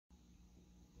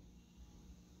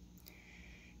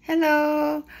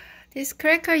Hello, this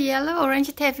cracker yellow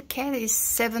orange tabby cat is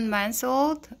 7 months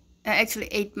old. Actually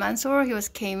 8 months old. He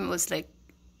was like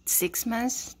 6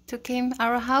 months to came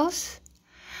our house.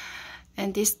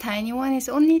 And this tiny one is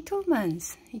only 2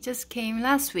 months. He just came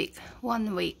last week,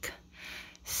 1 week.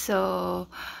 So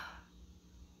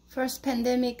first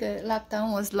pandemic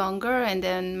lockdown was longer, and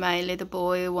then my little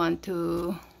boy want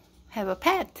to have a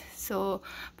pet. So,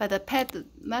 but the pet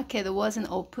market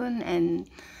wasn't open, and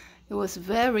it was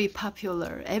very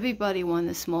popular. Everybody want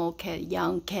a small cat,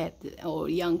 young cat or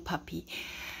young puppy.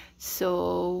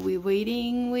 So we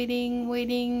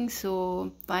waiting.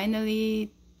 So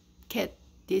finally,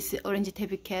 this orange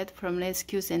tabby cat from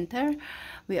rescue center,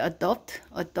 we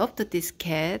adopted this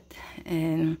cat,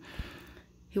 and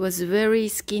he was very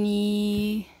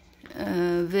skinny,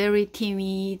 very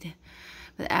timid.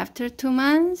 But after 2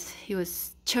 months, he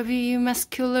was chubby,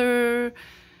 muscular,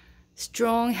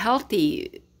 strong,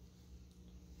 healthy,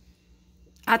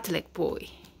 athletic boy.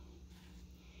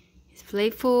 He's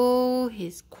playful,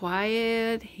 he's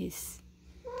quiet, he's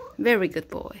very good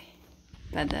boy.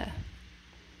 But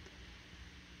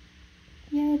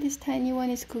yeah, this tiny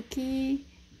one is Cookie.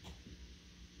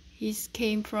 He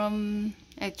came from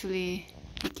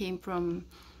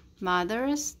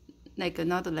mothers, like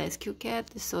another rescue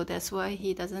cat, so that's why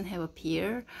he doesn't have a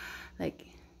peer. Like,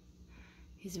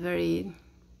 he's very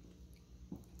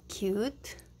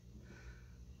cute.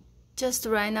 Just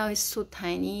right now, he's so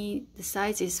tiny. The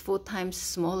size is 4 times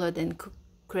smaller than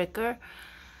Cracker.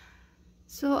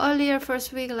 So earlier,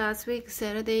 last week,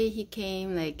 Saturday, he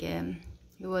came, like,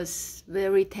 it was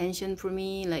very tension for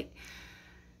me, like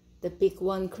the big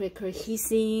one Cracker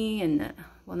hissing and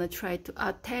wanna try to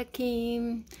attack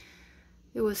him.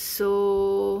 It was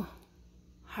so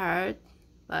hard,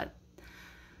 but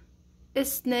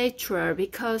it's natural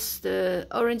because the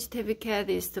orange tabby cat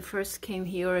is the first came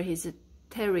here, his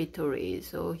territory,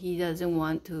 so he doesn't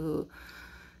want to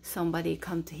somebody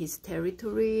come to his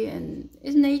territory, and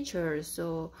it's nature.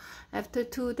 So after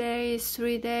 2 days,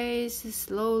 3 days,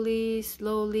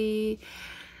 slowly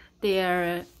they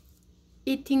are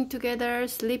eating together,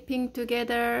 sleeping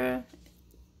together.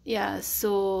 Yeah,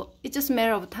 so it's just a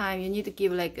matter of time. You need to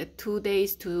give like 2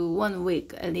 days to 1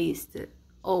 week at least,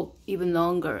 or even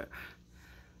longer.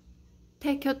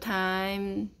 Take your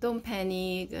time, don't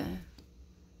panic.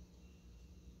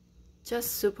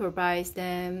 Just supervise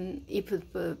them. If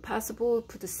possible,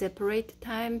 put a separate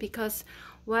time, because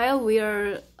while we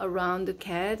are around the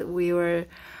cat, we are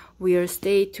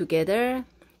stay together.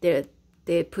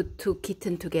 They put 2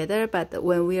 kittens together, but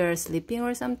when we are sleeping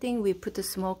or something, we put a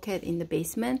small cat in the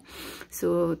basement.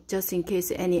 So just in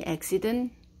case any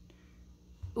accident.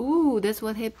 Ooh, that's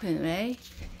what happened, right?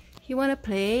 He wanna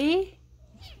play?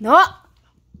 No.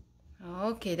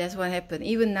 Okay, that's what happened.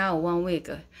 Even now, 1 week,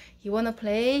 he wanna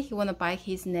play. He wanna bite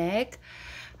his neck.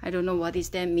 I don't know what does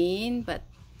that mean, but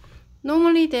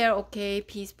normally they're okay,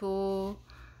 peaceful.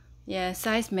 Yeah,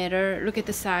 size matter. Look at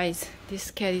the size. This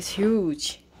cat is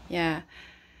huge. Yeah.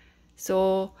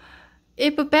 So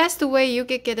if the best way you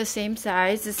can get the same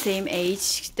size, the same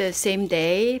age, the same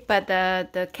day, but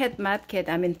the pet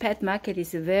market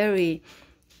is very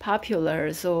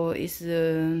popular, so it's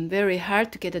very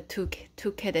hard to get a two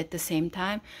cat at the same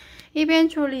time.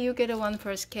 Eventually you get one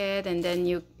first cat, and then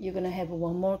you're gonna have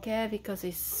 1 more cat because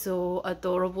it's so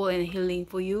adorable and healing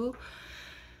for you.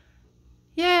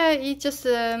 Yeah, it's just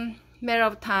a matter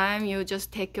of time. You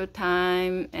just take your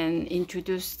time and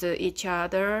introduce each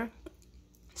other,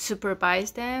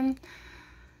 supervise them,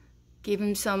 give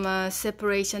them some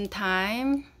separation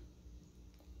time.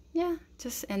 Yeah,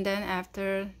 and then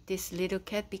after this little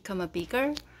cat become a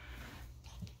bigger,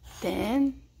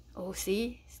 then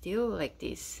see, still like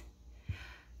this.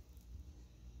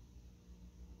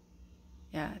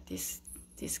 Yeah, this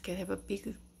cat have a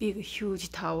big huge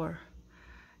tower.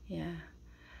 Yeah.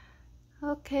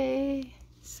 Okay,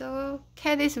 so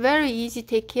cat is very easy to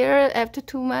take care. After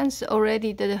 2 months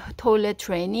already the toilet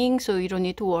training, so you don't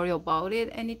need to worry about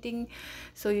anything.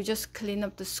 So you just clean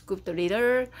up scoop the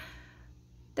litter.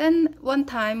 Then one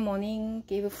time morning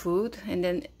give food, and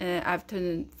then after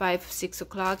 5-6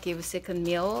 o'clock give a second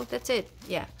meal. That's it.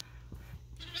 Yeah.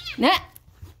 Nah.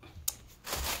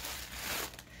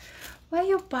 Why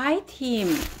you bite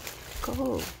him?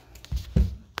 Go.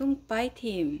 Don't bite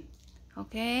him.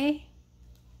 Okay.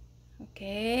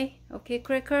 Okay,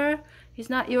 Cracker. He's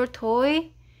not your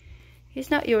toy.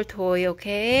 He's not your toy.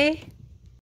 Okay.